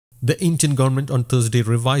The Indian government on Thursday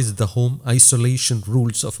revised the home isolation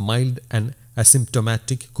rules of mild and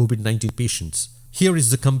asymptomatic COVID-19 patients. Here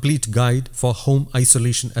is the complete guide for home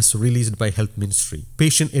isolation as released by Health Ministry.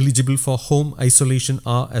 Patients eligible for home isolation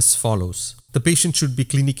are as follows. The patient should be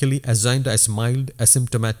clinically assigned as mild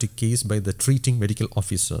asymptomatic case by the treating medical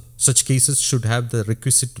officer. Such cases should have the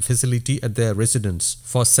requisite facility at their residence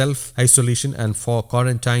for self-isolation and for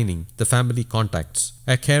quarantining the family contacts.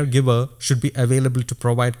 A caregiver should be available to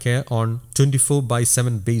provide care on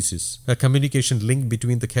 24/7 basis. A communication link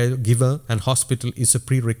between the caregiver and hospital is a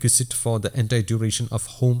prerequisite for the entire duration of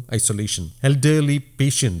home isolation. Elderly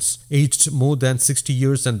patients aged more than 60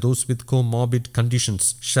 years and those with comorbid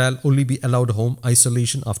conditions shall only be allowed home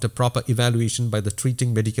isolation after proper evaluation by the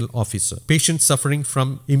treating medical officer. Patients suffering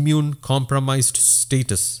from immune-compromised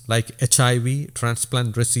status like HIV,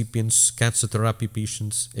 transplant recipients, cancer therapy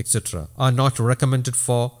patients, etc. are not recommended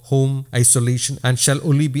for home isolation and shall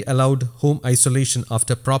only be allowed home isolation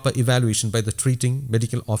after proper evaluation by the treating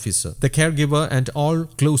medical officer. The caregiver and all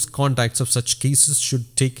close contacts of such cases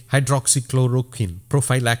should take hydroxychloroquine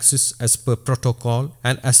prophylaxis as per protocol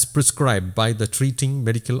and as prescribed by the treating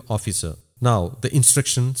medical officer. Now, the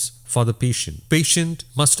instructions for the patient. Patient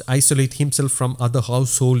must isolate himself from other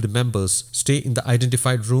household members, stay in the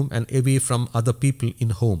identified room and away from other people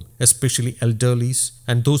in home, especially elderlies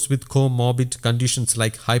and those with comorbid conditions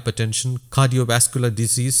like hypertension, cardiovascular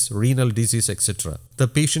disease, renal disease, etc. The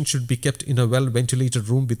patient should be kept in a well-ventilated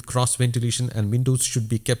room with cross-ventilation and windows should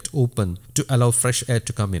be kept open to allow fresh air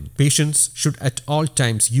to come in. Patients should at all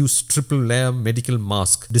times use triple-layer medical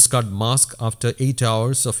mask. Discard mask after 8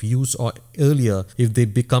 hours of use or earlier if they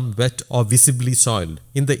become wet or visibly soiled.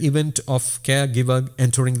 In the event of caregiver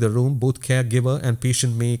entering the room, both caregiver and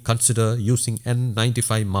patient may consider using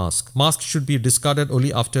N95 mask. Mask should be discarded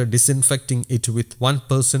only after disinfecting it with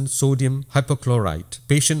 1% sodium hypochlorite.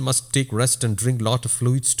 Patient must take rest and drink lot of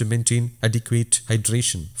fluids to maintain adequate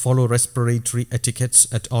hydration. Follow respiratory etiquettes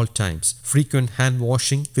at all times. Frequent hand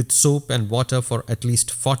washing with soap and water for at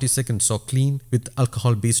least 40 seconds or clean with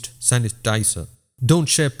alcohol-based sanitizer. Don't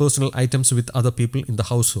share personal items with other people in the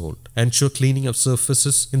household. Ensure cleaning of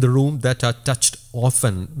surfaces in the room that are touched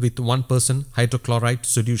often with 1% hydrochloride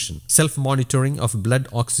solution. Self-monitoring of blood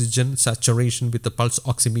oxygen saturation with a pulse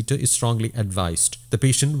oximeter is strongly advised. The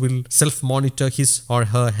patient will self-monitor his or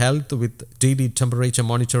her health with daily temperature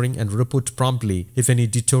monitoring and report promptly if any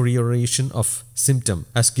deterioration of symptom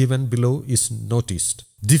as given below is noticed.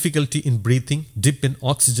 Difficulty in breathing, dip in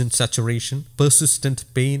oxygen saturation, persistent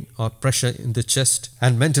pain or pressure in the chest,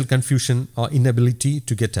 and mental confusion or inability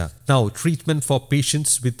to get up. Now, treatment for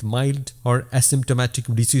patients with mild or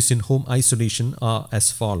asymptomatic disease in home isolation are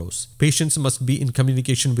as follows. Patients must be in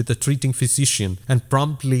communication with the treating physician and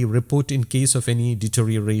promptly report in case of any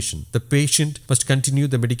deterioration. The patient must continue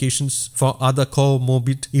the medications for other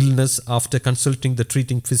comorbid illness after consulting the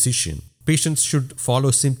treating physician. Patients should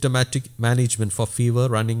follow symptomatic management for fever,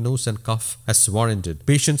 running nose and cough as warranted.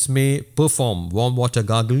 Patients may perform warm water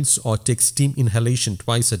gargles or take steam inhalation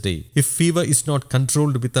twice a day. If fever is not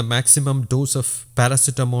controlled with a maximum dose of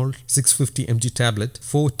paracetamol 650 mg tablet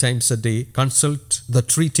 4 times a day, consult the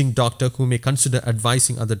treating doctor who may consider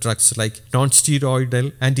advising other drugs like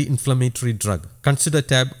non-steroidal anti-inflammatory drug. Consider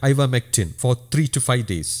tab ivermectin for 3 to 5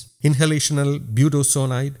 days. Inhalational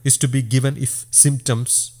budesonide is to be given if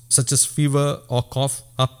symptoms such as fever or cough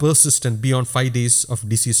are persistent beyond 5 days of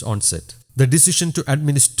disease onset. The decision to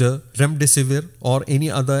administer remdesivir or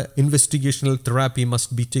any other investigational therapy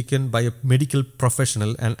must be taken by a medical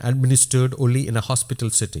professional and administered only in a hospital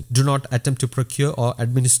setting. Do not attempt to procure or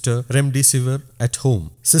administer remdesivir at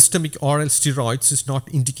home. Systemic oral steroids is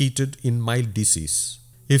not indicated in mild disease.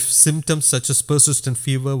 If symptoms such as persistent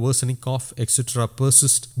fever, worsening cough, etc.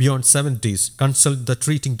 persist beyond 7 days, consult the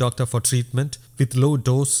treating doctor for treatment with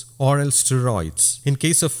low-dose oral steroids. In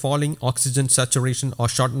case of falling oxygen saturation or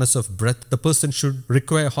shortness of breath, the person should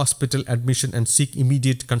require hospital admission and seek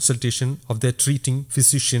immediate consultation of their treating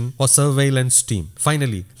physician or surveillance team.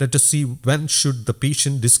 Finally, let us see when should the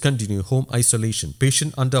patient discontinue home isolation.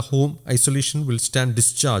 Patient under home isolation will stand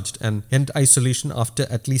discharged and end isolation after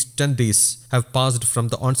at least 10 days have passed from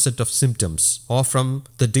the onset of symptoms or from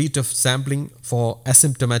the date of sampling for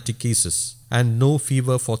asymptomatic cases, and no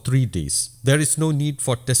fever for 3 days. There is no need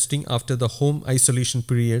for testing after the home isolation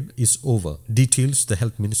period is over. Details the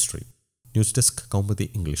Health Ministry. News Desk,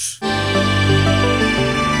 Kaumudy English.